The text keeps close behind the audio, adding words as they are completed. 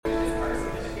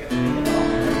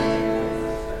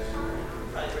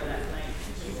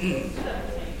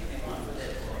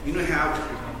You know how,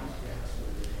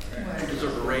 you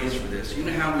deserve a raise for this. You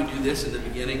know how we do this in the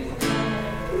beginning?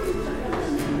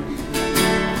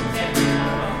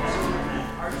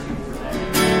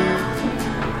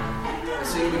 Let's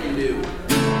see what we can do.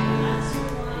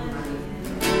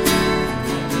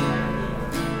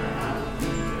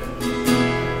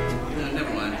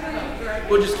 Never mind.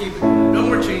 We'll just keep it. No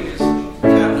more changes.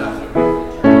 Got enough.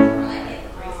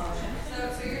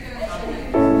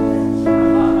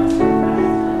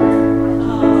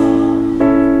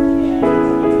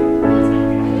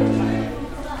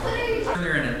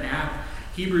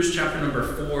 Hebrews chapter number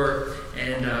 4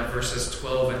 and verses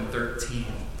 12 and 13.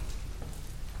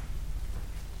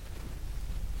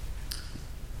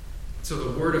 So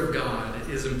the Word of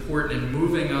God is important in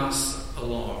moving us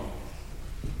along.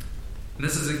 And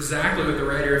this is exactly what the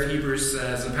writer of Hebrews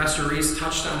says. And Pastor Reese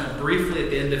touched on it briefly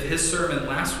at the end of his sermon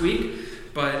last week.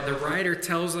 But the writer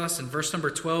tells us in verse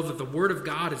number 12 that the Word of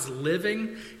God is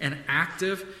living and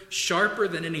active, sharper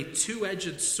than any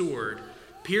two-edged sword,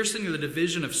 piercing the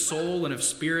division of soul and of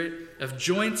spirit, of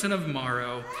joints and of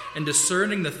marrow, and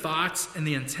discerning the thoughts and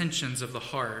the intentions of the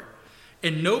heart.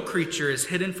 And no creature is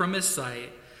hidden from his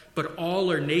sight, but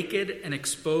all are naked and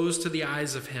exposed to the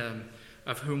eyes of him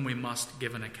of whom we must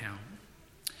give an account.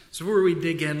 So before we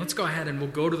dig in, let's go ahead and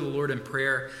we'll go to the Lord in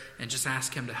prayer and just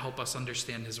ask him to help us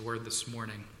understand his word this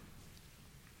morning.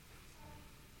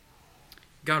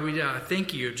 God, we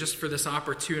thank you just for this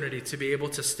opportunity to be able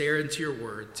to stare into your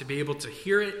word, to be able to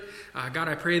hear it. God,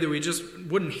 I pray that we just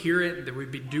wouldn't hear it, that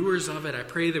we'd be doers of it. I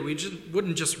pray that we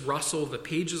wouldn't just rustle the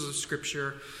pages of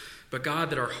Scripture, but God,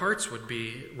 that our hearts would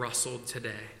be rustled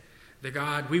today. That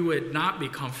God, we would not be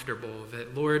comfortable.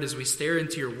 That Lord, as we stare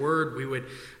into your word, we would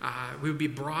be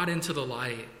brought into the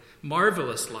light.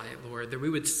 Marvelous light, Lord, that we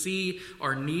would see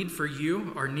our need for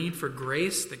you, our need for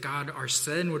grace, that God, our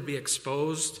sin would be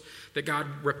exposed, that God,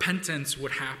 repentance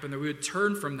would happen, that we would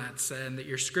turn from that sin, that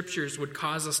your scriptures would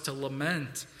cause us to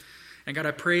lament. And God,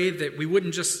 I pray that we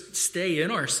wouldn't just stay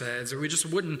in our sins, or we just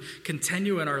wouldn't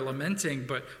continue in our lamenting,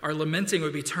 but our lamenting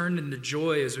would be turned into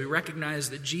joy as we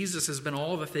recognize that Jesus has been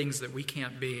all the things that we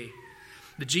can't be.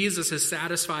 That Jesus has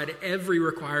satisfied every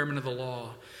requirement of the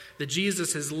law. That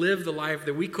Jesus has lived the life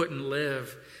that we couldn't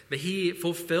live. That he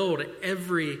fulfilled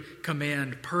every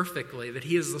command perfectly. That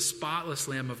he is the spotless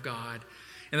Lamb of God.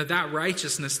 And that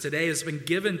righteousness today has been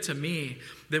given to me.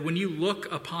 That when you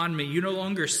look upon me, you no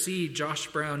longer see Josh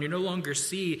Brown. You no longer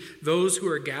see those who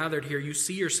are gathered here. You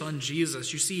see your son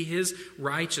Jesus. You see his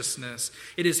righteousness.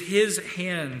 It is his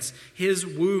hands, his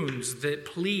wounds that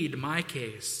plead my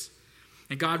case.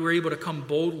 And God, we're able to come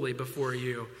boldly before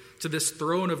you to this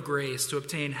throne of grace to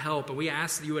obtain help. And we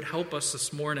ask that you would help us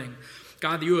this morning.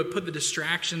 God, that you would put the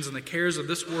distractions and the cares of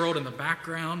this world in the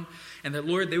background. And that,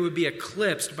 Lord, they would be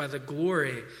eclipsed by the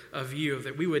glory of you.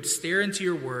 That we would stare into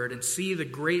your word and see the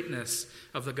greatness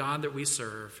of the God that we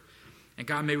serve. And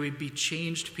God, may we be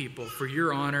changed people for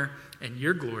your honor and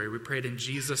your glory. We pray it in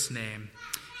Jesus' name.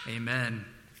 Amen.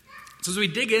 So as we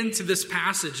dig into this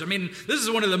passage, this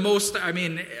is one of the most,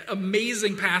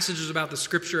 amazing passages about the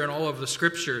Scripture and all of the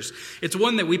Scriptures. It's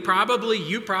one that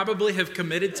you probably have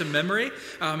committed to memory.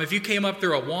 If you came up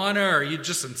through Awana or you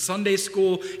just in Sunday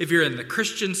school, if you're in the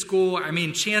Christian school,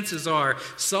 chances are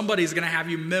somebody's going to have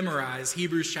you memorize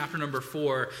Hebrews chapter number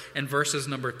 4 and verses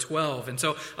number 12. And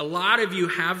so a lot of you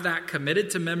have that committed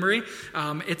to memory.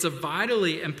 It's a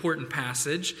vitally important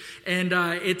passage, and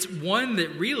it's one that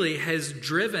really has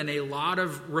driven a lot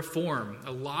of reform,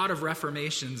 a lot of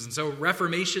reformations. And so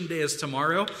Reformation Day is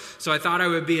tomorrow. So I thought I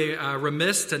would be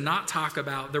remiss to not talk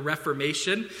about the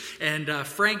Reformation. And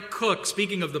Frank Cook,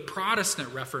 speaking of the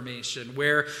Protestant Reformation,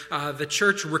 where the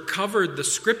church recovered the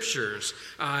Scriptures.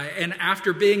 And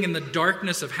after being in the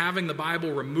darkness of having the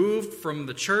Bible removed from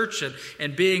the church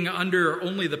and being under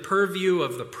only the purview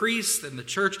of the priest and the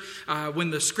church, when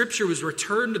the Scripture was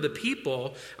returned to the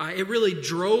people, it really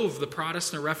drove the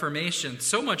Protestant Reformation.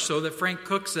 So much so that Frank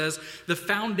Cook says the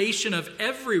foundation of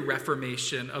every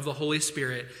reformation of the Holy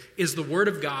Spirit is the Word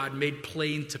of God made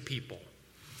plain to people.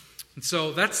 And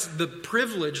so that's the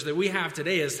privilege that we have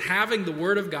today, is having the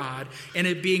Word of God and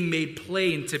it being made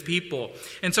plain to people.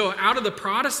 And so out of the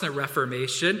Protestant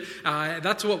Reformation,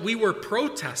 that's what we were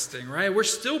protesting, right? We're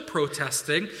still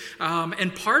protesting.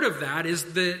 And part of that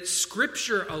is that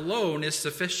Scripture alone is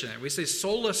sufficient. We say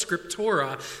sola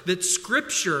scriptura, that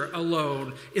Scripture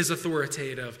alone is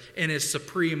authoritative and is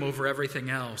supreme over everything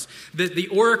else. That the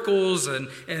oracles and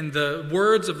the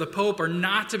words of the Pope are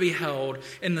not to be held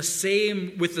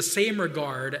with the same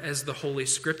regard as the Holy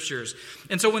Scriptures.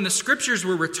 And so when the Scriptures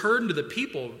were returned to the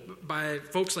people, by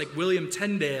folks like William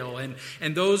Tyndale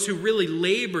and those who really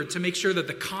labored to make sure that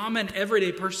the common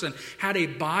everyday person had a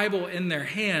Bible in their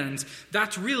hands,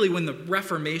 that's really when the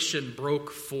Reformation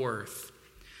broke forth.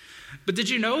 But did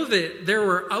you know that there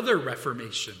were other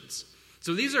Reformations?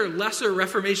 So these are lesser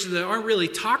Reformations that aren't really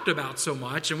talked about so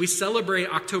much, and we celebrate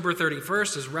October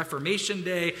 31st as Reformation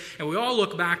Day, and we all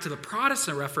look back to the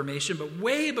Protestant Reformation, but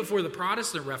way before the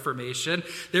Protestant Reformation,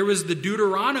 there was the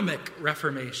Deuteronomic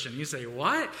Reformation. You say,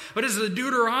 what? What is the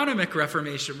Deuteronomic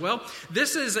Reformation? Well,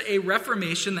 this is a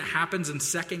Reformation that happens in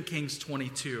 2 Kings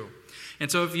 22.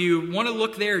 And so if you want to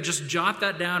look there, just jot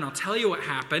that down. I'll tell you what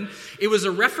happened. It was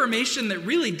a Reformation that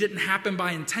really didn't happen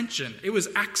by intention. It was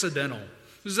accidental.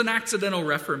 It was an accidental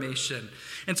Reformation.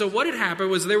 And so what had happened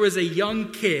was there was a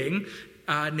young king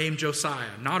named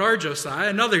Josiah. Not our Josiah,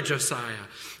 another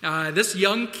Josiah. This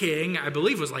young king, I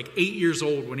believe, was like 8 years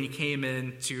old when he came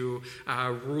in to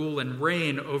rule and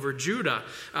reign over Judah.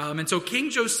 And so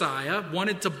King Josiah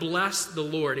wanted to bless the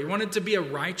Lord. He wanted to be a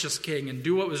righteous king and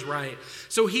do what was right.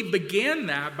 So he began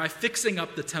that by fixing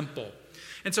up the temple.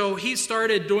 And so he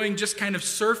started doing just kind of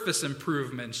surface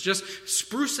improvements, just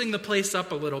sprucing the place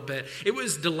up a little bit. It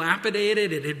was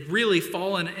dilapidated. It had really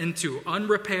fallen into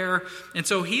unrepair. And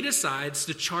so he decides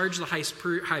to charge the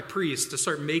high priest to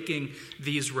start making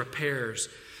these repairs.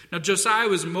 Now, Josiah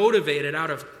was motivated out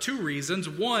of two reasons.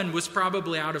 One was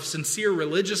probably out of sincere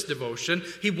religious devotion.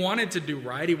 He wanted to do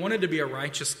right. He wanted to be a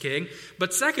righteous king.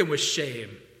 But second was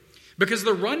shame. Because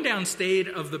the rundown state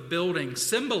of the building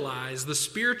symbolized the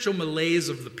spiritual malaise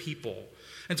of the people.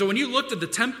 And so when you looked at the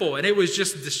temple and it was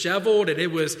just disheveled and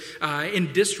it was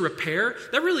in disrepair,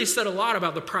 that really said a lot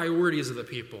about the priorities of the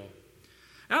people.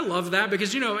 And I love that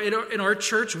because, in our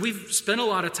church, we've spent a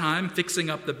lot of time fixing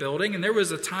up the building. And there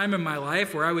was a time in my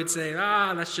life where I would say,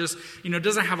 that's just,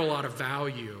 doesn't have a lot of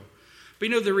value.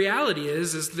 But, the reality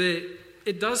is that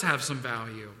it does have some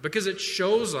value because it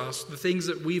shows us the things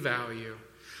that we value.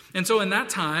 And so in that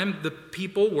time, the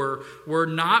people were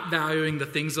not valuing the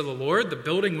things of the Lord. The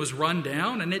building was run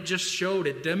down, and it just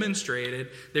demonstrated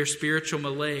their spiritual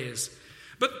malaise.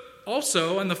 But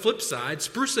also, on the flip side,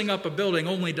 sprucing up a building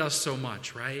only does so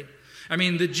much, right? I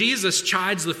mean, Jesus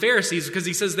chides the Pharisees because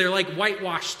he says they're like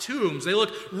whitewashed tombs. They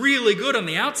look really good on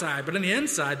the outside, but on the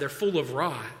inside, they're full of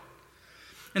rot.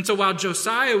 And so while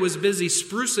Josiah was busy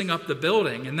sprucing up the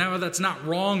building, and now that's not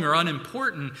wrong or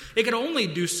unimportant, it could only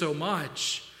do so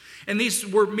much. And these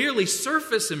were merely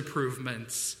surface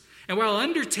improvements. And while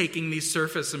undertaking these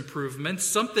surface improvements,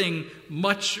 something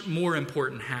much more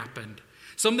important happened.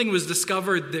 Something was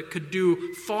discovered that could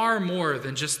do far more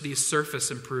than just these surface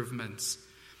improvements.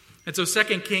 And so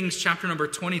 2 Kings chapter number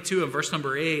 22 and verse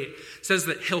number 8 says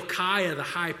that Hilkiah, the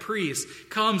high priest,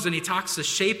 comes and he talks to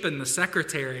Shaphan, the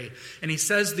secretary, and he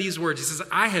says these words. He says,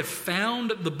 I have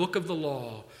found the book of the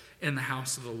law in the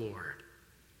house of the Lord.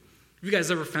 Have you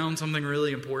guys ever found something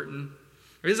really important?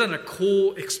 Or isn't that a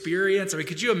cool experience? I mean,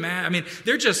 could you imagine? I mean,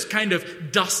 they're just kind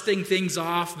of dusting things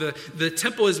off. The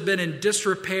temple has been in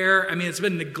disrepair. I mean, it's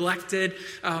been neglected.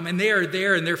 And they are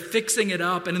there and they're fixing it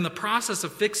up. And in the process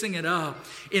of fixing it up,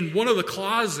 in one of the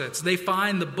closets, they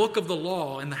find the book of the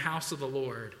law in the house of the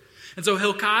Lord. And so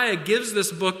Hilkiah gives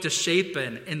this book to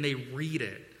Shaphan and they read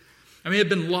it. I mean, it had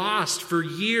been lost for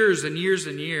years and years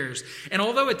and years. And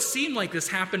although it seemed like this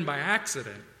happened by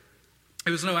accident, it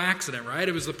was no accident, right?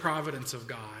 It was the providence of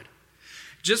God.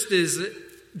 Just as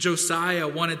Josiah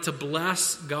wanted to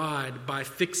bless God by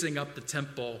fixing up the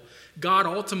temple, God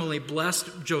ultimately blessed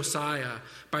Josiah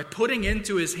by putting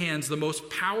into his hands the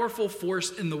most powerful force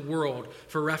in the world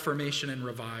for reformation and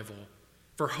revival,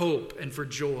 for hope and for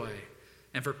joy,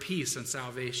 and for peace and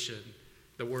salvation,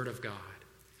 the Word of God.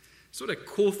 So what a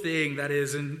cool thing that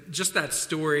is in just that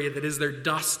story that is they're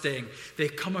dusting. They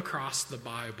come across the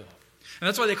Bible. And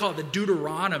that's why they call it the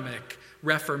Deuteronomic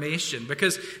Reformation,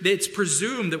 because it's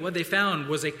presumed that what they found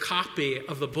was a copy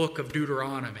of the book of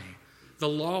Deuteronomy, the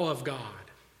law of God.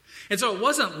 And so it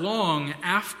wasn't long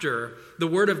after the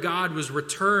word of God was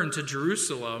returned to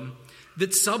Jerusalem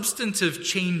that substantive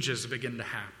changes begin to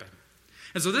happen.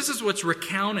 And so this is what's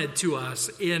recounted to us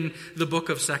in the book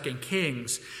of 2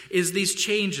 Kings, is these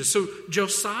changes. So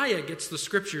Josiah gets the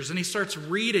scriptures and he starts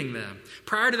reading them.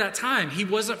 Prior to that time, he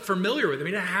wasn't familiar with them.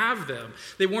 He didn't have them.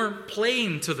 They weren't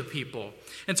plain to the people.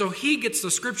 And so he gets the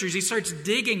scriptures. He starts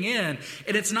digging in.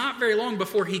 And it's not very long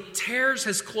before he tears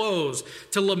his clothes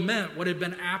to lament what had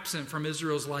been absent from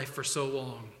Israel's life for so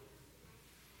long.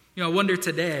 I wonder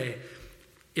today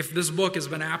if this book has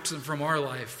been absent from our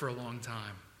life for a long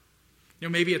time.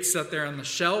 Maybe it's set there on the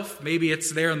shelf. Maybe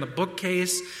it's there in the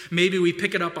bookcase. Maybe we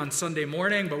pick it up on Sunday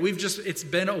morning, but it's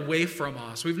been away from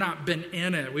us. We've not been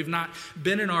in it. We've not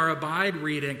been in our abide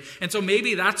reading. And so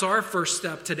maybe that's our first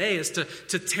step today, is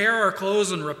to tear our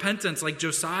clothes in repentance like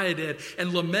Josiah did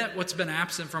and lament what's been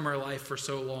absent from our life for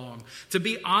so long. To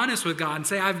be honest with God and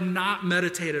say, I've not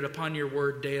meditated upon your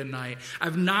word day and night.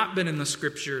 I've not been in the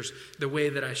scriptures the way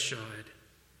that I should.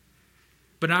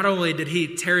 But not only did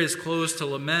he tear his clothes to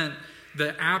lament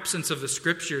the absence of the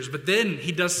scriptures, but then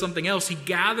he does something else. He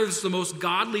gathers the most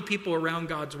godly people around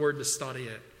God's word to study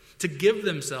it, to give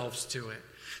themselves to it.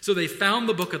 So they found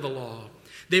the book of the law.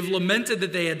 They've lamented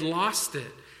that they had lost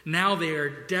it. Now they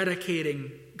are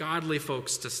dedicating godly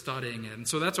folks to studying it. And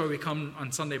so that's why we come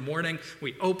on Sunday morning.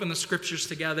 We open the scriptures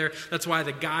together. That's why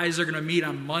the guys are going to meet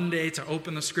on Monday to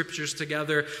open the scriptures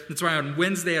together. That's why on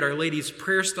Wednesday at our ladies'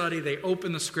 prayer study, they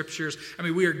open the scriptures.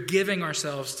 We are giving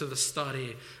ourselves to the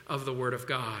study of the Word of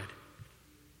God.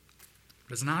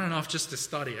 But it's not enough just to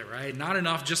study it, right? Not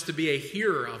enough just to be a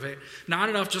hearer of it. Not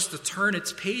enough just to turn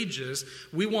its pages.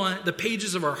 We want the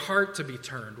pages of our heart to be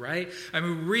turned, right? The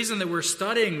reason that we're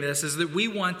studying this is that we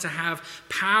want to have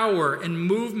power and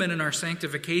movement in our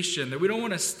sanctification, that we don't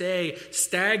want to stay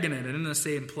stagnant and in the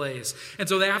same place. And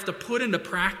so they have to put into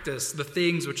practice the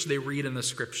things which they read in the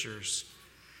scriptures.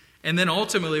 And then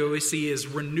ultimately what we see is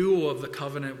renewal of the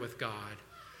covenant with God.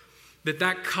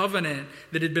 That covenant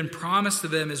that had been promised to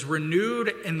them is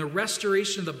renewed, and the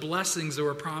restoration of the blessings that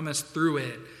were promised through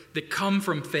it that come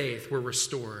from faith were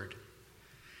restored.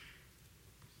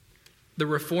 The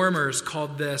reformers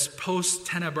called this post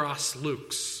tenebras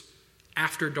lux,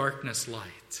 after darkness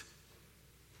light.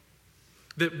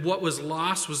 That what was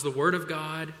lost was the Word of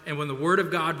God, and when the Word of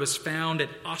God was found, it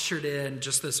ushered in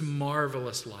just this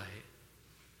marvelous light.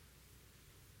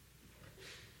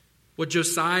 What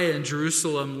Josiah in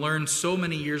Jerusalem learned so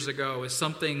many years ago is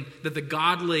something that the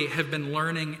godly have been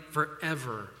learning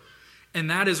forever. And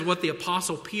that is what the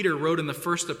Apostle Peter wrote in the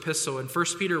first epistle. In 1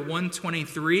 Peter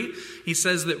 1:23, he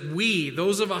says that we,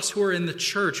 those of us who are in the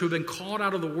church, who have been called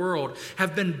out of the world,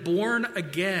 have been born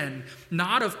again,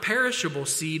 not of perishable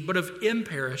seed, but of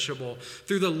imperishable,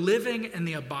 through the living and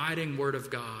the abiding Word of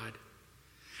God.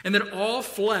 And that all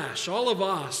flesh, all of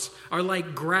us, are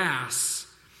like grass,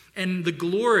 and the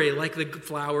glory like the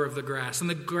flower of the grass. And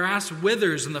the grass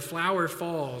withers and the flower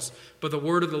falls, but the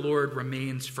word of the Lord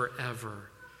remains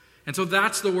forever. And so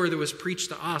that's the word that was preached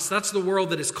to us. That's the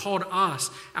world that has called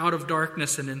us out of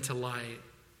darkness and into light.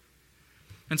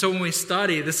 And so when we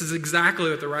study, this is exactly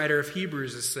what the writer of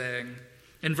Hebrews is saying.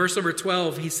 In verse number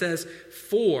 12, he says,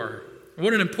 for.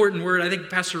 What an important word. I think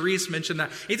Pastor Reese mentioned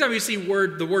that. Anytime you see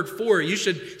the word for, you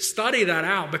should study that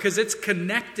out, because it's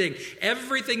connecting.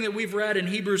 Everything that we've read in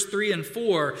Hebrews 3 and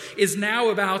 4 is now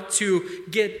about to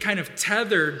get kind of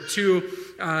tethered to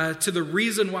the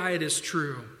reason why it is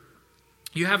true.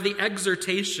 You have the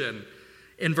exhortation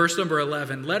in verse number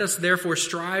 11. Let us therefore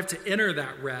strive to enter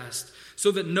that rest,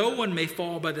 so that no one may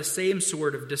fall by the same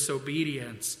sort of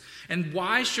disobedience. And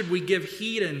why should we give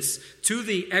heedance to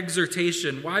the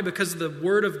exhortation? Why? Because the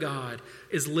Word of God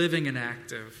is living and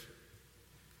active.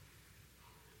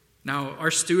 Now,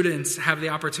 our students have the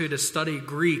opportunity to study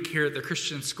Greek here at the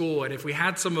Christian school, and if we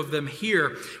had some of them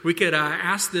here, we could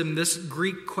ask them this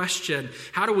Greek question.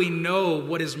 How do we know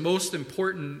what is most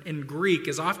important in Greek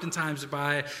is oftentimes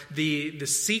by the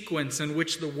sequence in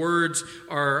which the words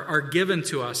are given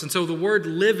to us. And so the word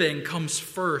living comes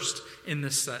first in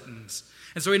this sentence.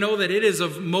 And so we know that it is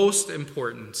of most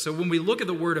importance. So when we look at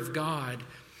the Word of God,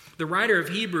 the writer of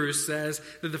Hebrews says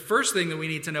that the first thing that we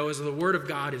need to know is that the Word of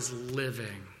God is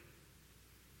living.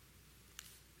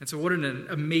 And so what an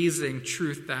amazing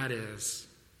truth that is.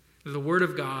 The Word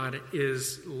of God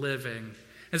is living.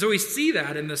 And so we see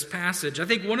that in this passage. I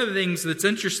think one of the things that's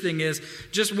interesting is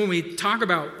just when we talk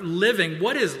about living,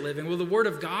 what is living? Well, the Word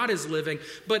of God is living,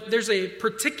 but there's a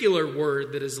particular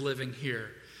word that is living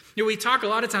here. We talk a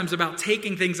lot of times about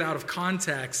taking things out of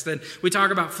context, and we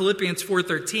talk about Philippians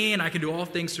 4:13, I can do all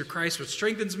things through Christ which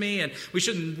strengthens me, and we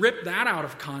shouldn't rip that out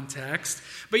of context.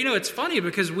 But it's funny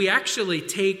because we actually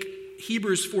take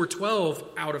Hebrews 4:12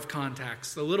 out of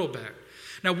context a little bit.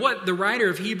 Now, what the writer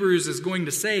of Hebrews is going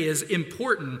to say is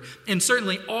important, and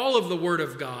certainly all of the Word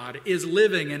of God is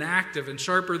living and active and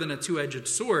sharper than a two-edged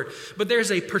sword, but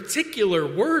there's a particular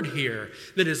word here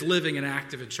that is living and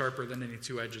active and sharper than any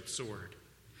two-edged sword.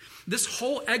 This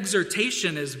whole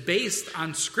exhortation is based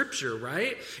on Scripture,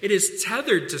 right? It is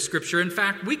tethered to Scripture. In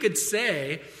fact, we could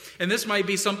say, and this might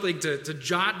be something to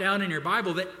jot down in your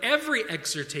Bible, that every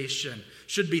exhortation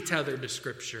should be tethered to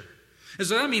Scripture. And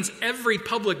so that means every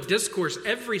public discourse,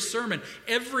 every sermon,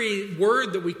 every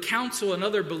word that we counsel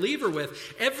another believer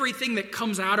with, everything that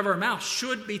comes out of our mouth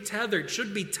should be tethered,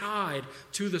 should be tied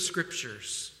to the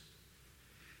Scriptures.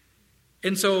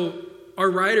 And so our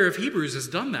writer of Hebrews has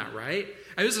done that, right?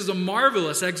 And this is a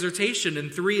marvelous exhortation in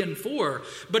 3 and 4,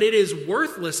 but it is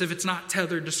worthless if it's not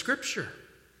tethered to Scripture.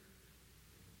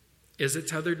 Is it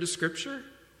tethered to Scripture?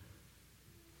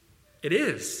 It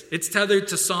is. It's tethered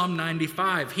to Psalm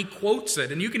 95. He quotes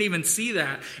it, and you can even see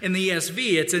that in the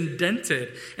ESV. It's indented.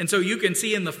 And so you can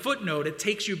see in the footnote, it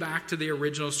takes you back to the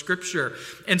original Scripture.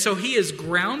 And so he has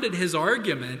grounded his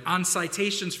argument on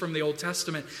citations from the Old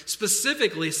Testament,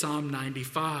 specifically Psalm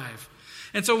 95.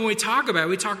 And so when we talked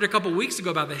a couple weeks ago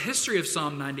about the history of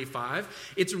Psalm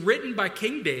 95. It's written by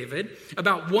King David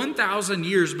about 1,000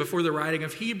 years before the writing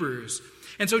of Hebrews.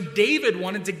 And so David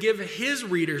wanted to give his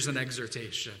readers an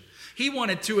exhortation. He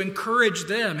wanted to encourage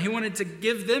them. He wanted to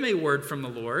give them a word from the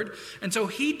Lord. And so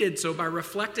he did so by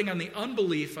reflecting on the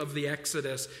unbelief of the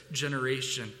Exodus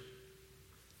generation.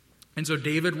 And so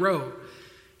David wrote,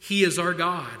 "He is our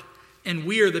God, and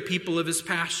we are the people of his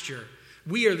pasture.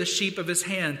 We are the sheep of his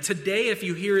hand. Today, if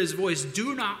you hear his voice,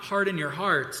 do not harden your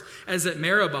hearts as at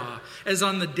Meribah, as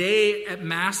on the day at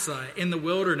Massah in the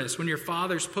wilderness, when your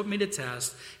fathers put me to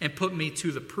test and put me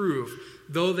to the proof,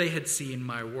 though they had seen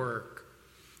my work."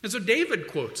 And so David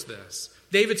quotes this.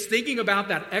 David's thinking about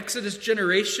that Exodus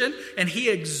generation, and he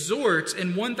exhorts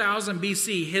in 1000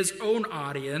 BC his own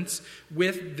audience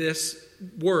with this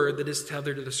word that is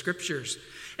tethered to the Scriptures.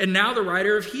 And now the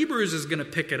writer of Hebrews is going to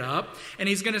pick it up, and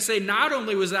he's going to say not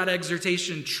only was that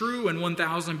exhortation true in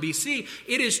 1000 BC,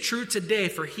 it is true today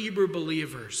for Hebrew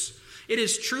believers. It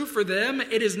is true for them.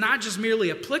 It is not just merely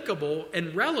applicable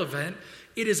and relevant,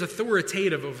 it is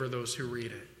authoritative over those who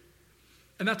read it.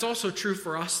 And that's also true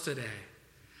for us today.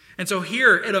 And so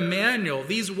here at Emmanuel,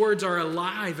 these words are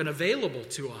alive and available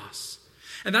to us.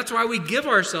 And that's why we give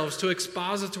ourselves to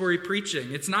expository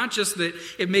preaching. It's not just that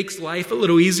it makes life a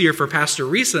little easier for Pastor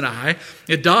Reese and I.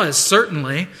 It does,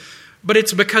 certainly. But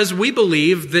it's because we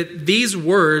believe that these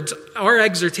words, our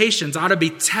exhortations, ought to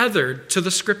be tethered to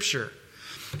the Scripture.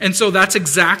 And so that's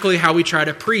exactly how we try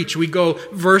to preach. We go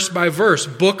verse by verse,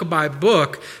 book by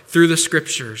book through the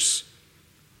Scriptures.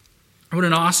 What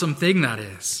an awesome thing that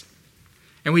is.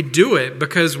 And we do it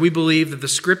because we believe that the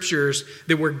Scriptures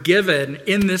that were given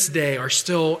in this day are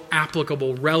still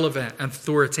applicable, relevant, and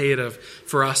authoritative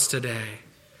for us today.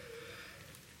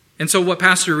 And so what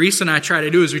Pastor Reese and I try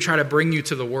to do is we try to bring you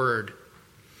to the Word.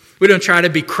 We don't try to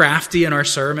be crafty in our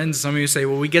sermons. Some of you say,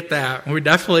 well, we get that. We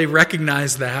definitely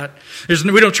recognize that.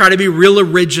 We don't try to be real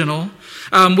original.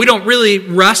 We don't really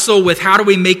wrestle with how do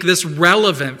we make this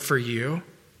relevant for you.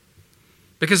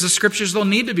 Because the Scriptures don't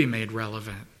need to be made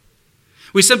relevant.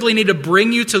 We simply need to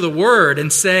bring you to the Word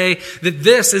and say that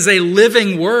this is a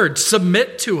living Word.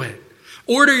 Submit to it.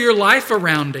 Order your life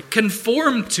around it.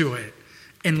 Conform to it.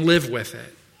 And live with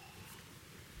it.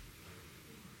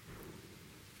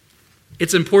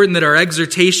 It's important that our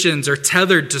exhortations are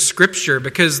tethered to Scripture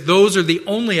because those are the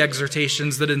only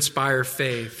exhortations that inspire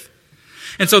faith.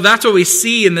 And so that's what we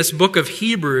see in this book of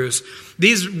Hebrews.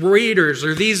 These readers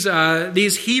or these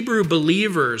Hebrew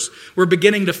believers were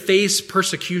beginning to face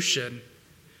persecution.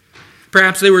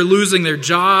 Perhaps they were losing their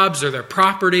jobs or their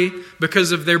property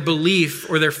because of their belief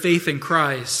or their faith in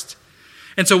Christ.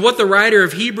 And so what the writer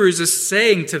of Hebrews is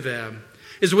saying to them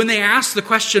is when they ask the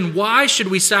question, why should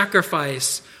we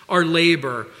sacrifice our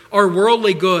labor, our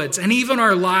worldly goods, and even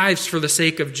our lives for the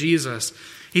sake of Jesus?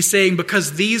 He's saying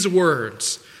because these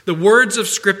words, the words of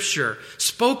Scripture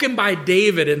spoken by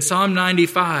David in Psalm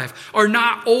 95 are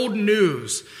not old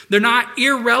news. They're not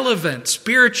irrelevant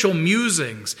spiritual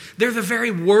musings. They're the very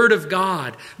Word of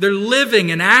God. They're living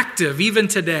and active even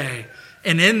today.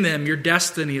 And in them, your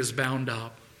destiny is bound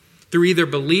up through either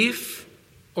belief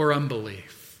or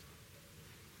unbelief.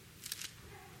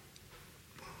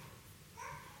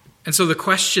 And so the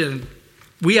question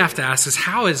we have to ask is,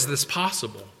 how is this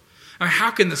possible?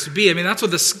 How can this be? That's what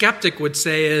the skeptic would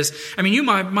say is, you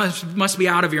must be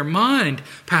out of your mind,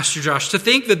 Pastor Josh, to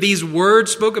think that these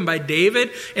words spoken by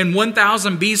David in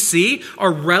 1000 BC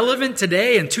are relevant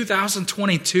today in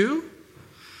 2022?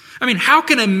 How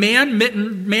can a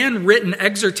man-written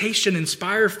exhortation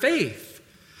inspire faith?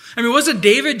 Wasn't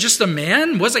David just a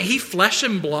man? Wasn't he flesh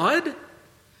and blood?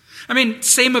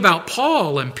 Same about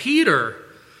Paul and Peter.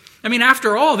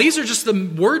 After all, these are just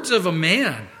the words of a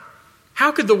man.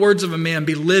 How could the words of a man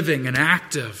be living and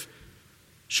active,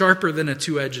 sharper than a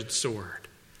two-edged sword?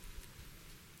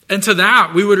 And to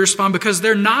that, we would respond because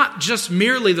they're not just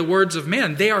merely the words of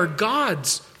man. They are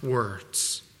God's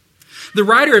words. The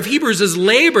writer of Hebrews has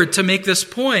labored to make this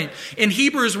point. In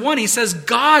Hebrews 1, he says,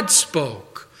 God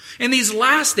spoke. In these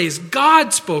last days,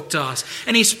 God spoke to us,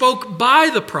 and he spoke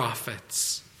by the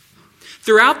prophets.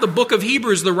 Throughout the book of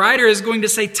Hebrews, the writer is going to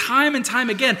say time and time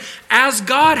again, as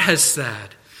God has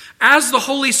said, as the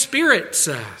Holy Spirit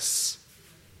says.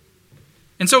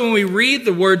 And so when we read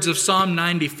the words of Psalm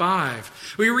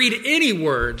 95, we read any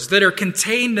words that are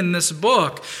contained in this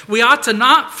book, we ought to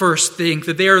not first think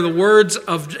that they are the words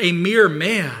of a mere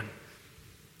man,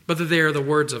 but that they are the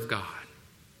words of God.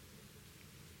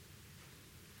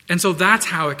 And so that's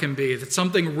how it can be, that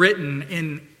something written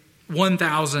in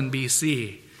 1000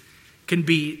 BC can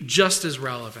be just as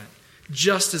relevant,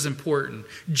 just as important,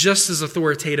 just as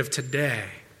authoritative today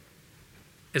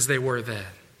as they were then.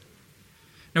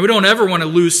 Now, we don't ever want to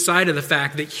lose sight of the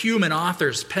fact that human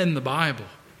authors penned the Bible.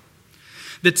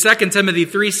 That 2 Timothy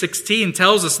 3:16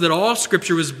 tells us that all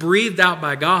Scripture was breathed out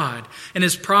by God and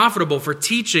is profitable for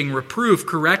teaching, reproof,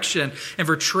 correction, and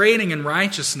for training in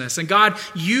righteousness. And God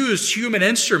used human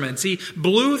instruments. He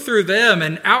blew through them,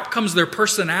 and out comes their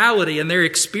personality and their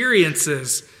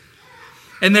experiences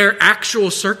and their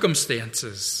actual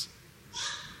circumstances.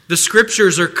 The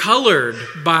Scriptures are colored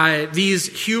by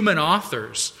these human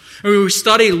authors. When we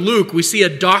study Luke, we see a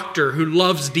doctor who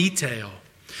loves detail.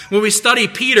 When we study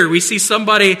Peter, we see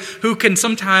somebody who can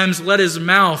sometimes let his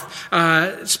mouth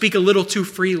speak a little too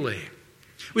freely.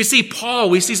 We see Paul,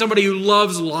 we see somebody who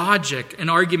loves logic and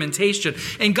argumentation.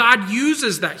 And God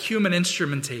uses that human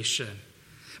instrumentation.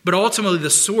 But ultimately, the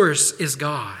source is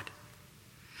God.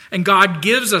 And God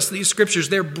gives us these Scriptures.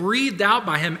 They're breathed out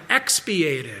by Him,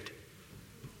 expiated.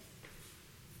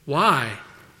 Why?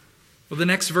 Well, the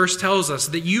next verse tells us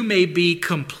that you may be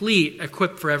complete,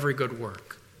 equipped for every good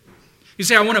work. You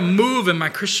say, I want to move in my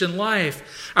Christian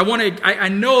life. I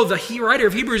know the writer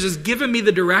of Hebrews has given me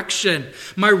the direction.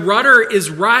 My rudder is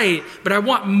right, but I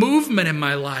want movement in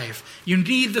my life. You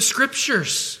need the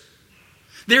Scriptures.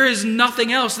 There is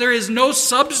nothing else. There is no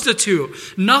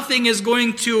substitute. Nothing is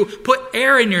going to put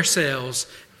air in your sails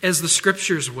as the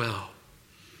Scriptures will.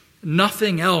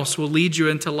 Nothing else will lead you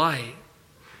into light.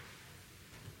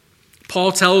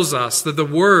 Paul tells us that the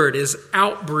Word is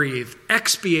outbreathed,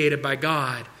 expiated by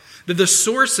God, that the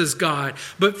source is God.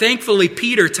 But thankfully,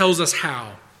 Peter tells us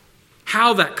how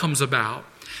that comes about.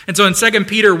 And so in 2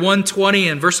 Peter 1:20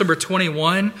 and verse number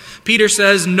 21, Peter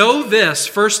says, know this,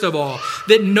 first of all,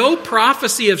 that no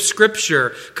prophecy of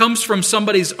Scripture comes from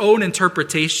somebody's own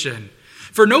interpretation.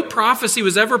 For no prophecy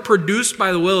was ever produced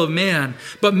by the will of man,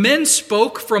 but men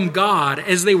spoke from God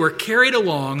as they were carried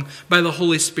along by the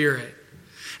Holy Spirit.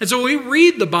 And so when we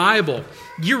read the Bible,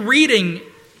 you're reading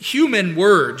human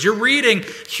words. You're reading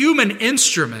human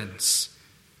instruments.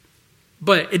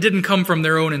 But it didn't come from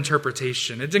their own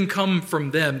interpretation. It didn't come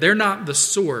from them. They're not the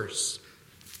source.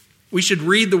 We should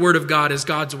read the Word of God as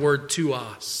God's Word to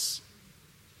us.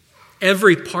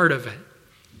 Every part of it.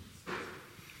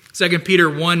 2 Peter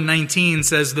 1:19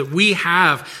 says that we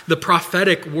have the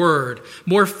prophetic word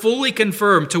more fully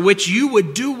confirmed, to which you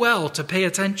would do well to pay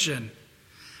attention,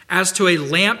 as to a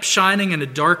lamp shining in a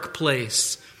dark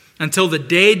place, until the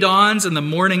day dawns and the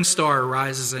morning star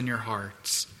rises in your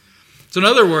hearts. So in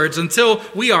other words, until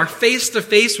we are face to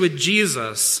face with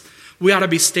Jesus, we ought to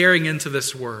be staring into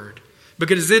this word,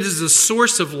 because it is the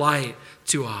source of light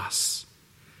to us.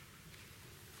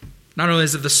 Not only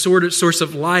is it the source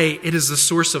of light, it is the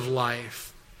source of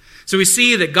life. So we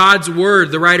see that God's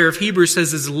word, the writer of Hebrews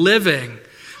says, is living.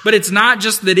 But it's not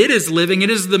just that it is living, it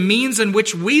is the means in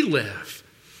which we live.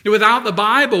 Without the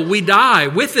Bible, we die.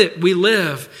 With it, we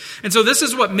live. And so this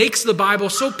is what makes the Bible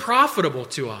so profitable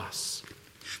to us.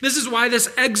 This is why this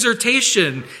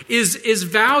exhortation is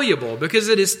valuable, because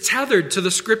it is tethered to the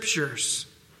Scriptures.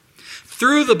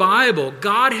 Through the Bible,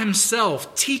 God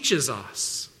Himself teaches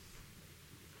us.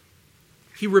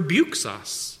 He rebukes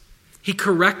us. He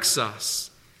corrects us.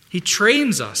 He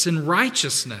trains us in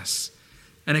righteousness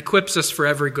and equips us for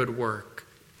every good work.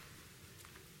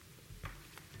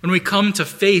 When we come to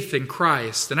faith in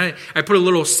Christ, and I put a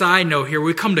little side note here,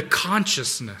 we come to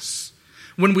consciousness.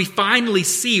 When we finally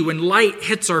see, when light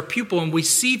hits our pupil and we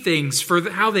see things for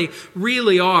how they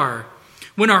really are,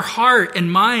 when our heart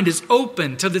and mind is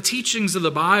open to the teachings of the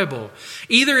Bible,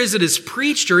 either as it is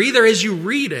preached or either as you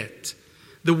read it,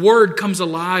 the Word comes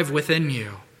alive within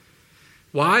you.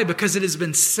 Why? Because it has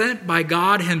been sent by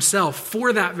God Himself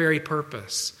for that very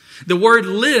purpose. The Word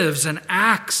lives and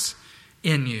acts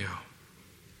in you.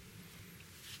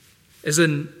 As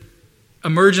an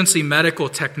emergency medical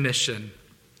technician,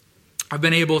 I've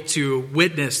been able to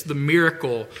witness the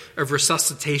miracle of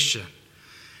resuscitation.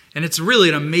 And it's really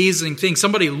an amazing thing.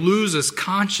 Somebody loses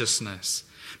consciousness,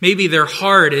 Maybe their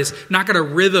heart is not got a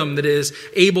rhythm that is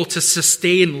able to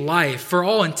sustain life. For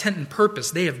all intent and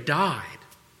purpose, they have died.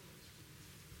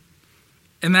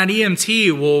 And that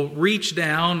EMT will reach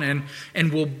down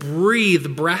and will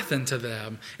breathe breath into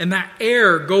them. And that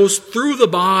air goes through the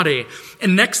body.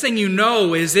 And next thing you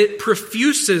know is it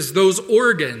perfuses those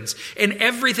organs. And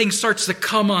everything starts to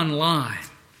come online.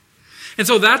 And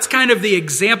so that's kind of the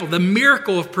example, the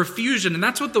miracle of perfusion. And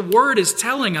that's what the Word is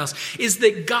telling us, is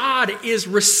that God is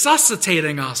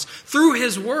resuscitating us through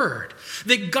His Word.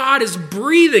 That God is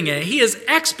breathing it. He is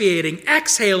expiating,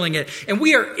 exhaling it. And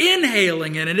we are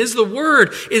inhaling it. And as the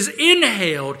Word is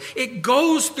inhaled, it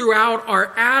goes throughout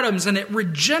our atoms and it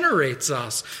regenerates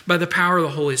us by the power of the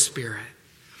Holy Spirit.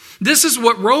 This is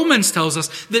what Romans tells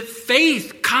us, that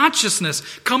faith, consciousness,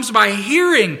 comes by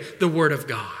hearing the Word of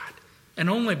God. And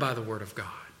only by the Word of God.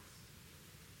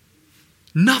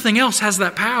 Nothing else has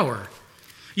that power.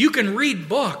 You can read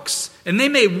books, and they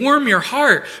may warm your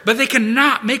heart, but they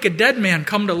cannot make a dead man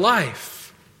come to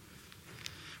life.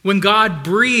 When God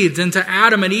breathed into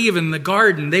Adam and Eve in the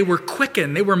garden, they were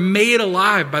quickened. They were made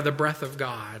alive by the breath of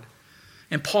God.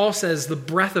 And Paul says the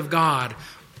breath of God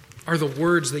are the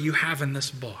words that you have in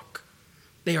this book.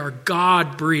 They are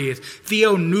God-breathed,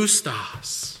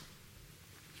 theopneustos.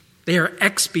 They are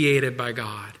expiated by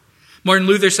God. Martin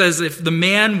Luther says if the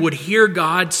man would hear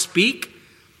God speak,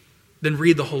 then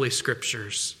read the Holy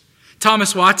Scriptures.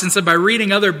 Thomas Watson said, by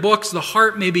reading other books, the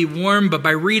heart may be warmed, but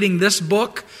by reading this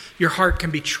book, your heart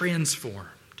can be transformed.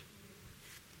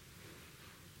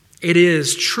 It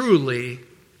is truly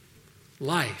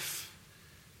life,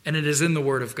 and it is in the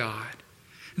Word of God.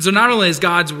 And so not only is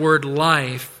God's Word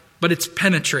life, but it's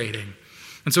penetrating.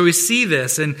 And so we see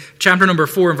this in chapter number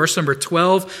 4 and verse number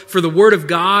 12. For the Word of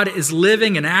God is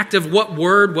living and active. What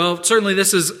word? Well, certainly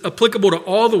this is applicable to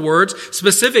all the words.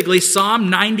 Specifically,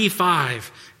 Psalm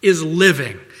 95 is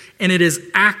living and it is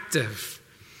active.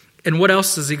 And what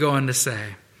else does he go on to say?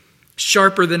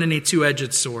 Sharper than any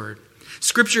two-edged sword.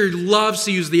 Scripture loves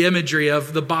to use the imagery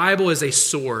of the Bible as a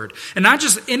sword. And not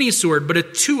just any sword, but a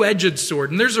two-edged sword.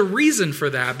 And there's a reason for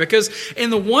that. Because in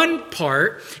the one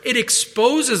part, it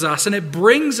exposes us and it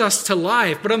brings us to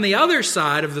life. But on the other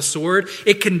side of the sword,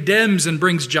 it condemns and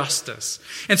brings justice.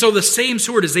 And so the same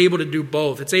sword is able to do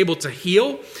both. It's able to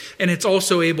heal and it's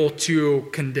also able to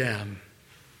condemn.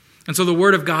 And so the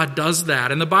Word of God does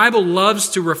that. And the Bible loves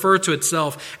to refer to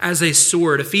itself as a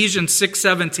sword. Ephesians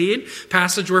 6:17,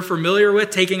 passage we're familiar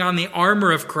with, taking on the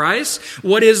armor of Christ.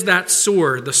 What is that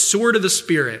sword? The sword of the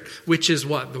Spirit, which is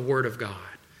what? The Word of God.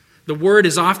 The Word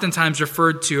is oftentimes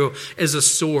referred to as a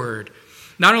sword.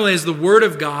 Not only is the Word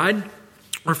of God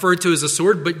referred to as a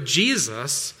sword, but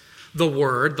Jesus, the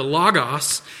Word, the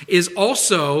Logos, is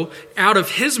also out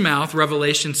of his mouth,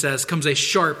 Revelation says, comes a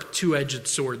sharp two-edged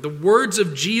sword. The words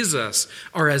of Jesus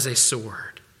are as a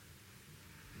sword.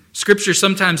 Scripture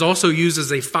sometimes also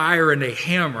uses a fire and a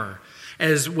hammer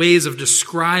as ways of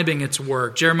describing its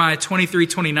work. Jeremiah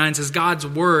 23:29 says, God's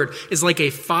word is like a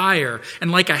fire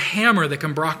and like a hammer that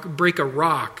can break a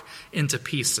rock into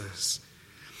pieces.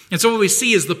 And so what we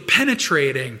see is the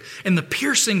penetrating and the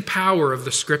piercing power of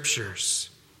the Scriptures.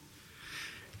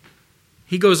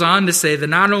 He goes on to say that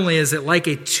not only is it like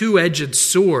a two-edged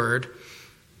sword,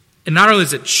 and not only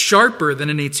is it sharper than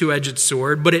any two-edged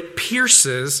sword, but it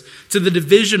pierces to the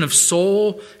division of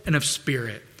soul and of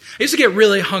spirit. I used to get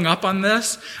really hung up on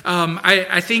this.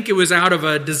 I think it was out of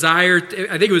a desire.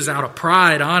 I think it was out of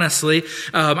pride, honestly.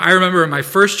 I remember in my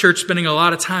first church spending a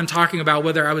lot of time talking about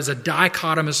whether I was a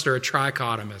dichotomist or a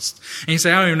trichotomist. And you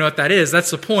say, I don't even know what that is.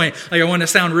 That's the point. Like, I want to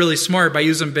sound really smart by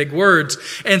using big words.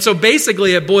 And so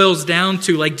basically it boils down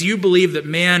to, like, do you believe that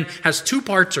man has two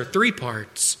parts or three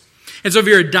parts? And so if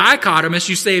you're a dichotomist,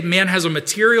 you say man has a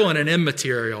material and an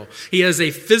immaterial. He has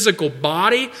a physical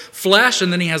body, flesh,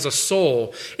 and then he has a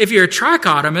soul. If you're a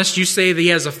trichotomist, you say that he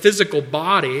has a physical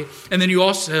body, and then you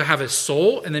also have a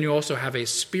soul, and then you also have a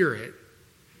spirit.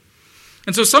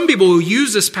 And so some people will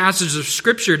use this passage of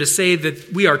Scripture to say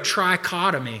that we are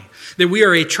trichotomy, that we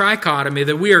are a trichotomy,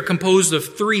 that we are composed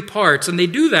of three parts. And they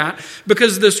do that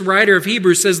because this writer of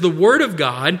Hebrews says the Word of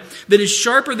God that is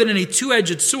sharper than any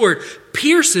two-edged sword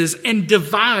pierces and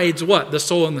divides what? The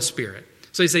soul and the spirit.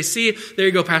 So you say, see, there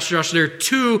you go, Pastor Josh, there are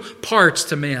two parts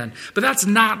to man. But that's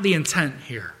not the intent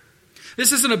here.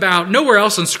 This isn't about, nowhere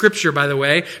else in Scripture, by the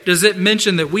way, does it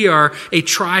mention that we are a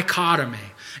trichotomy.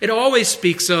 It always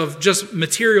speaks of just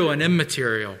material and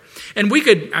immaterial. And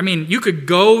you could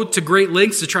go to great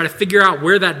lengths to try to figure out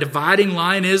where that dividing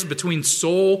line is between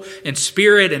soul and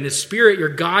spirit. And is spirit your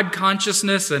God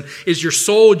consciousness? And is your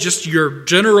soul just your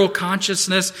general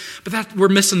consciousness? But we're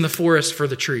missing the forest for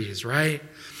the trees, right?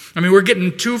 I mean, we're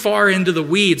getting too far into the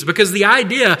weeds because the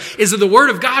idea is that the Word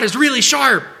of God is really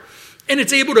sharp and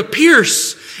it's able to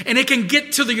pierce and it can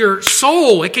get to your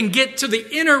soul. It can get to the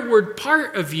inward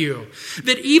part of you.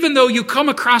 That even though you come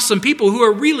across some people who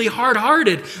are really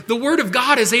hard-hearted, the Word of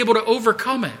God is able to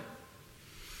overcome it.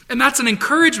 And that's an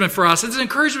encouragement for us. It's an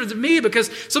encouragement to me because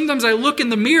sometimes I look in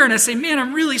the mirror and I say, man,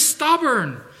 I'm really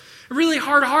stubborn. Really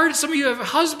hard-hearted. Some of you have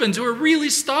husbands who are really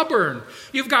stubborn.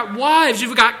 You've got wives,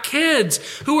 you've got kids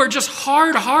who are just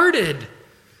hard-hearted.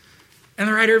 And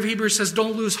the writer of Hebrews says,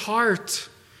 don't lose heart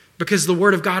because the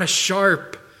Word of God is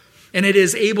sharp and it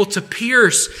is able to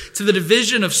pierce to the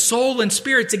division of soul and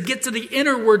spirit to get to the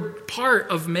inward part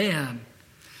of man.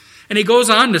 And he goes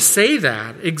on to say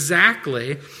that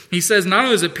exactly. He says, not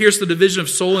only does it pierce the division of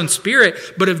soul and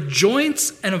spirit, but of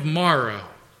joints and of marrow.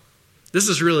 This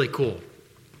is really cool.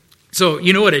 So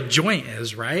you know what a joint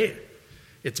is, right?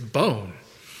 It's bone.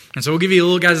 And so we'll give you a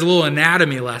little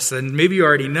anatomy lesson. Maybe you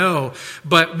already know.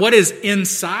 But what is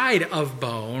inside of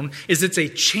bone is it's a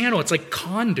channel. It's like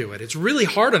conduit. It's really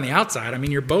hard on the outside. I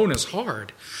mean, your bone is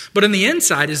hard. But on the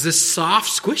inside is this soft,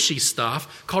 squishy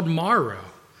stuff called marrow.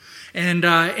 And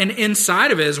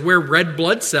inside of it is where red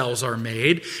blood cells are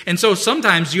made. And so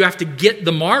sometimes you have to get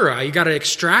the marrow. You got to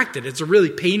extract it. It's a really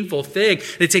painful thing.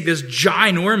 They take this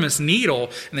ginormous needle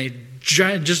and they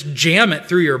just jam it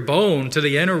through your bone to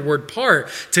the inward part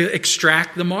to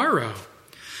extract the marrow.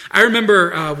 I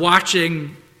remember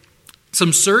watching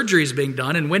some surgeries being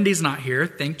done, and Wendy's not here,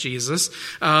 thank Jesus,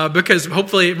 because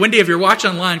hopefully, Wendy, if you're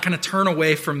watching online, kind of turn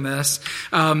away from this.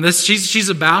 She's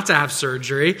about to have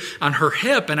surgery on her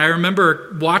hip, and I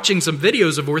remember watching some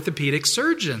videos of orthopedic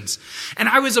surgeons, and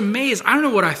I was amazed. I don't know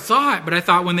what I thought, but I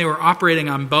thought when they were operating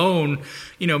on bone,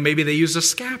 maybe they use a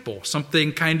scalpel,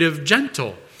 something kind of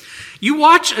gentle. You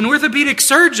watch an orthopedic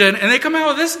surgeon, and they come out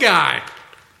with this guy.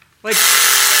 Like,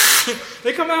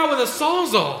 they come out with a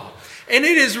Sawzall. And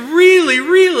it is really,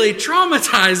 really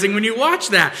traumatizing when you watch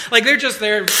that. Like they're just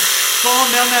there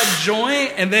falling down that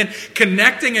joint and then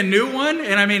connecting a new one.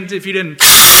 And I mean, if you didn't,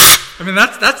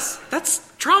 that's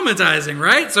traumatizing,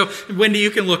 right? So Wendy,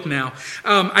 you can look now.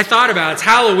 I thought about it's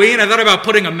Halloween. I thought about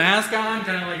putting a mask on,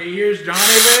 kind of like a Here's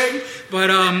Johnny Big.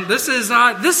 But this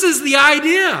is the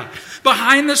idea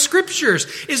behind the Scriptures: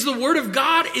 is the Word of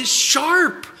God is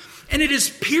sharp. And it is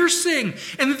piercing,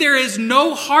 and that there is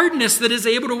no hardness that is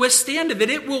able to withstand it, that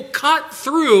it will cut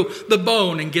through the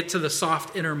bone and get to the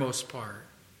soft innermost part.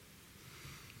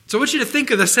 So I want you to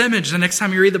think of this image the next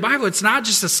time you read the Bible. It's not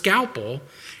just a scalpel,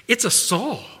 it's a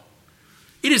saw.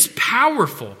 It is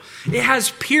powerful. It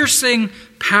has piercing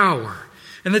power.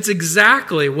 And that's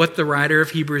exactly what the writer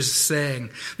of Hebrews is saying.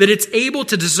 That it's able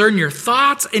to discern your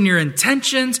thoughts and your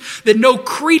intentions, that no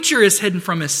creature is hidden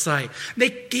from his sight.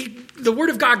 The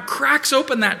Word of God cracks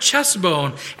open that chest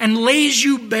bone and lays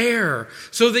you bare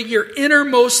so that your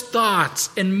innermost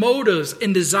thoughts and motives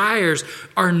and desires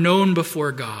are known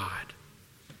before God.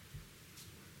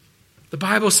 The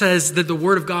Bible says that the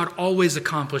Word of God always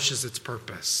accomplishes its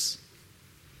purpose.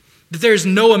 That there's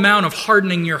no amount of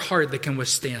hardening your heart that can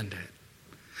withstand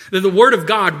it. That the Word of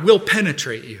God will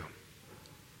penetrate you.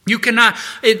 You cannot,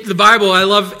 the Bible, I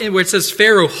love where it says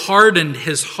Pharaoh hardened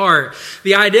his heart.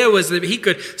 The idea was that he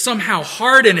could somehow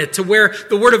harden it to where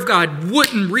the Word of God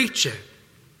wouldn't reach it.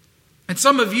 And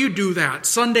some of you do that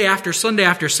Sunday after Sunday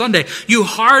after Sunday. You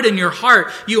harden your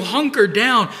heart, you hunker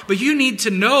down, but you need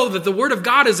to know that the Word of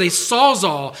God is a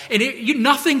sawzall and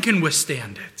nothing can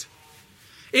withstand it.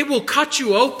 It will cut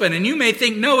you open, and you may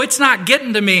think, no, it's not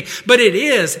getting to me, but it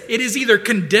is. It is either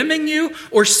condemning you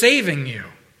or saving you.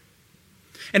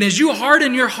 And as you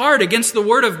harden your heart against the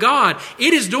Word of God,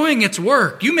 it is doing its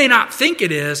work. You may not think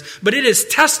it is, but it is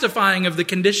testifying of the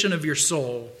condition of your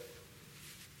soul.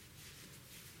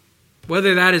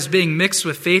 Whether that is being mixed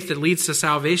with faith that leads to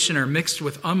salvation or mixed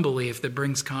with unbelief that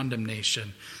brings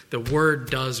condemnation, the Word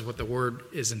does what the Word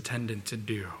is intended to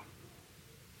do.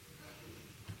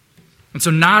 And so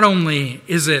not only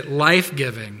is it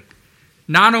life-giving,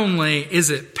 not only is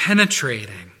it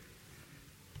penetrating,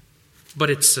 but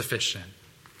it's sufficient.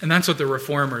 And that's what the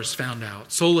Reformers found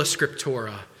out. Sola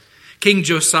Scriptura. King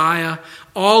Josiah,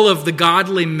 all of the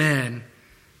godly men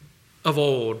of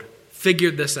old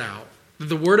figured this out. That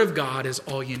the Word of God is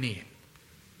all you need.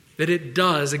 That it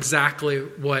does exactly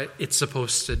what it's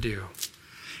supposed to do.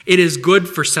 It is good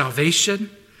for salvation.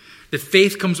 That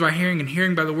faith comes by hearing and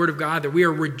hearing by the Word of God. That we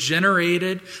are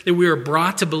regenerated. That we are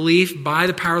brought to belief by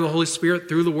the power of the Holy Spirit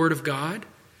through the Word of God.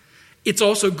 It's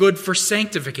also good for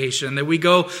sanctification, that we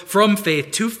go from faith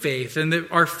to faith, and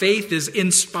that our faith is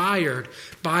inspired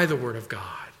by the Word of God.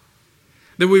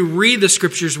 That we read the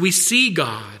Scriptures, we see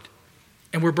God,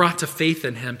 And we're brought to faith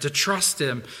in him, to trust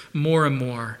him more and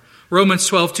more. Romans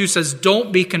 12:2 says,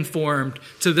 don't be conformed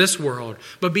to this world,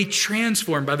 but be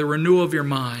transformed by the renewal of your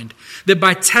mind, that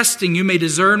by testing you may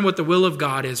discern what the will of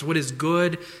God is, what is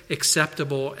good,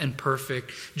 acceptable, and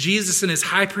perfect. Jesus in his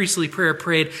high priestly prayer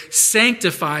prayed,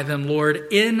 sanctify them, Lord,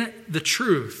 in the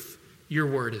truth. Your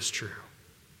word is true.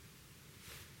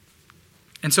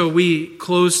 And so we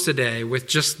close today with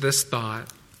just this thought.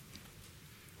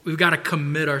 We've got to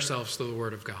commit ourselves to the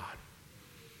word of God,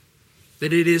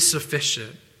 that it is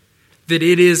sufficient, that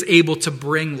it is able to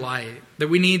bring light, that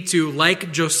we need to,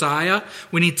 like Josiah,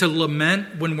 we need to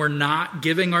lament when we're not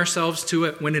giving ourselves to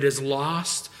it, when it is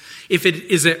lost. If it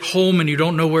is at home and you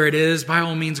don't know where it is, by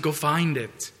all means, go find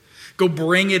it. Go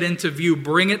bring it into view.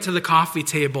 Bring it to the coffee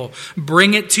table.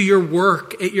 Bring it to your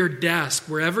work, at your desk,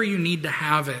 wherever you need to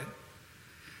have it.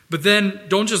 But then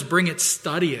don't just bring it,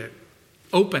 study it,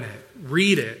 open it,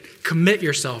 read it, commit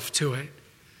yourself to it.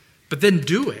 But then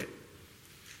do it.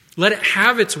 Let it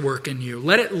have its work in you.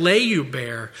 Let it lay you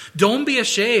bare. Don't be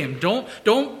ashamed.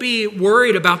 Don't be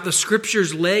worried about the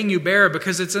scriptures laying you bare,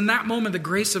 because it's in that moment the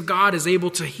grace of God is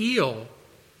able to heal.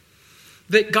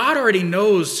 That God already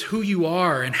knows who you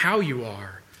are and how you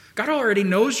are. God already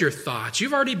knows your thoughts.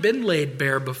 You've already been laid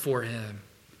bare before him.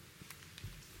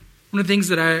 One of the things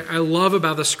that I love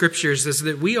about the scriptures is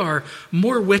that we are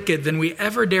more wicked than we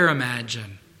ever dare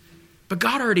imagine. But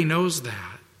God already knows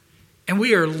that. And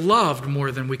we are loved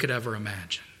more than we could ever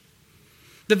imagine.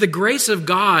 That the grace of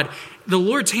God, the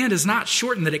Lord's hand is not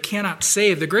shortened that it cannot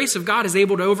save. The grace of God is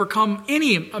able to overcome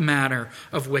any manner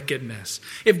of wickedness.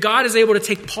 If God is able to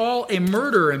take Paul, a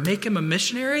murderer, and make him a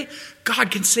missionary,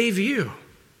 God can save you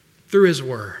through his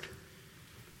word.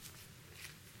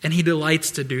 And he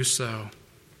delights to do so.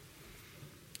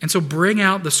 And so bring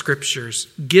out the scriptures.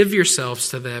 Give yourselves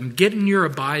to them. Get in your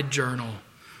Abide journal.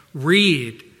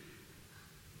 Read.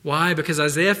 Why? Because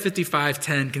Isaiah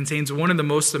 55:10 contains one of the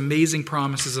most amazing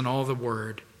promises in all the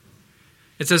word.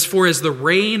 It says, for as the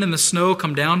rain and the snow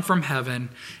come down from heaven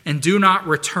and do not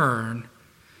return,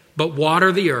 but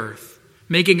water the earth,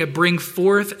 making it bring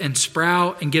forth and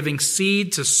sprout and giving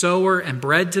seed to sower and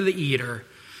bread to the eater,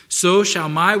 so shall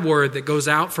my word that goes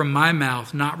out from my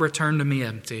mouth not return to me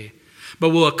empty, but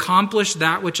will accomplish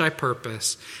that which I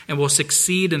purpose and will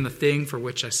succeed in the thing for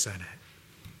which I sent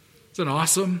it. Isn't it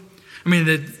awesome? I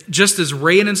mean, just as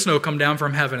rain and snow come down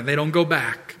from heaven and they don't go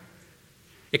back,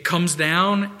 it comes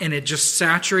down and it just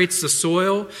saturates the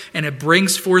soil and it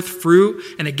brings forth fruit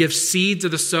and it gives seed to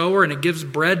the sower and it gives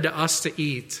bread to us to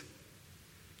eat.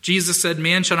 Jesus said,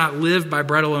 man shall not live by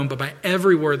bread alone, but by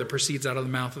every word that proceeds out of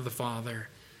the mouth of the Father.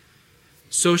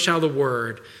 So shall the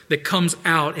word that comes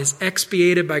out is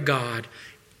expiated by God,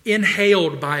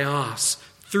 inhaled by us,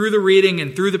 through the reading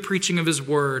and through the preaching of his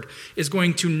word, is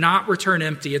going to not return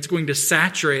empty. It's going to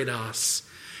saturate us.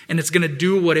 And it's going to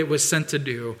do what it was sent to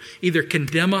do. Either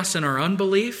condemn us in our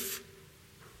unbelief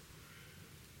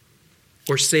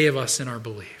or save us in our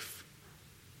belief.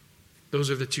 Those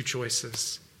are the two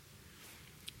choices.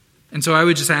 And so I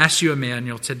would just ask you,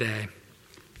 Emmanuel, today,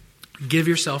 give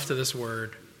yourself to this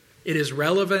word. It is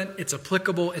relevant, it's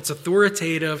applicable, it's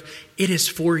authoritative, it is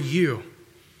for you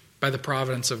by the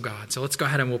providence of God. So let's go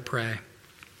ahead and we'll pray.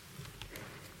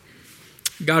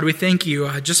 God, we thank you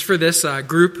just for this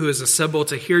group who is assembled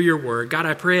to hear your word. God,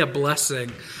 I pray a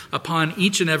blessing upon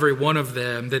each and every one of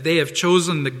them, that they have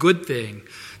chosen the good thing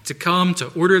to come to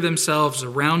order themselves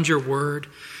around your word.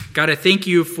 God, I thank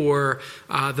you for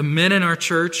the men in our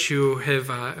church who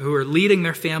are leading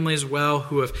their families well,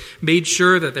 who have made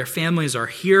sure that their families are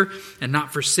here and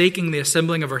not forsaking the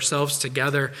assembling of ourselves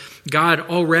together. God,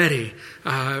 already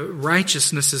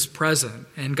righteousness is present.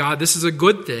 And God, this is a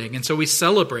good thing. And so we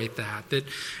celebrate that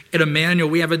at Emmanuel,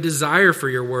 we have a desire for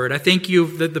your word. I thank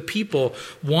you that the people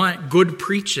want good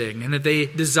preaching and that they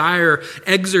desire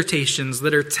exhortations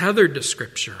that are tethered to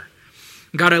Scripture.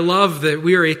 God, I love that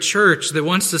we are a church that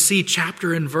wants to see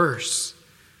chapter and verse.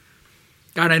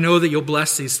 God, I know that you'll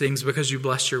bless these things because you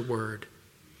bless your word.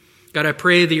 God, I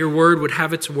pray that your word would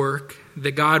have its work,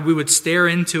 that God, we would stare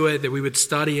into it, that we would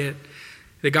study it,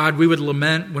 that God, we would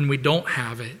lament when we don't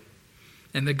have it,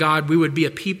 and that God, we would be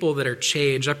a people that are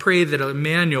changed. I pray that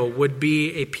Emmanuel would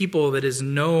be a people that is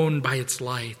known by its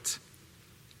light.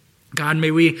 God,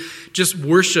 may we just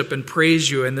worship and praise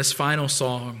you in this final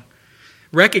song,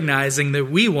 recognizing that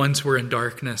we once were in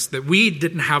darkness, that we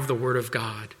didn't have the word of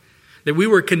God, that we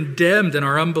were condemned in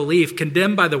our unbelief,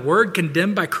 condemned by the word,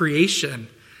 condemned by creation.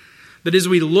 That as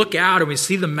we look out and we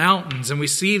see the mountains and we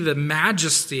see the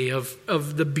majesty of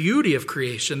the beauty of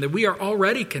creation, that we are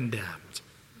already condemned.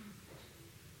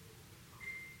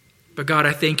 But God,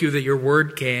 I thank you that your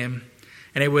word came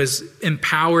And it was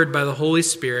empowered by the Holy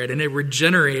Spirit, and it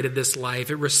regenerated this life.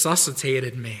 It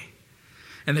resuscitated me.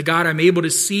 And that, God, I'm able to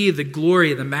see the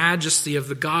glory, the majesty of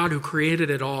the God who created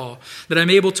it all. That I'm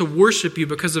able to worship you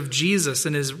because of Jesus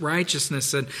and his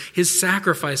righteousness and his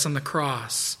sacrifice on the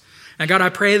cross. And God, I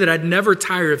pray that I'd never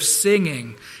tire of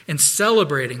singing and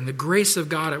celebrating the grace of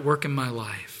God at work in my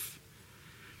life.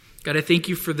 God, I thank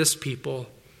you for this people.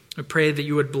 I pray that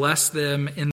you would bless them in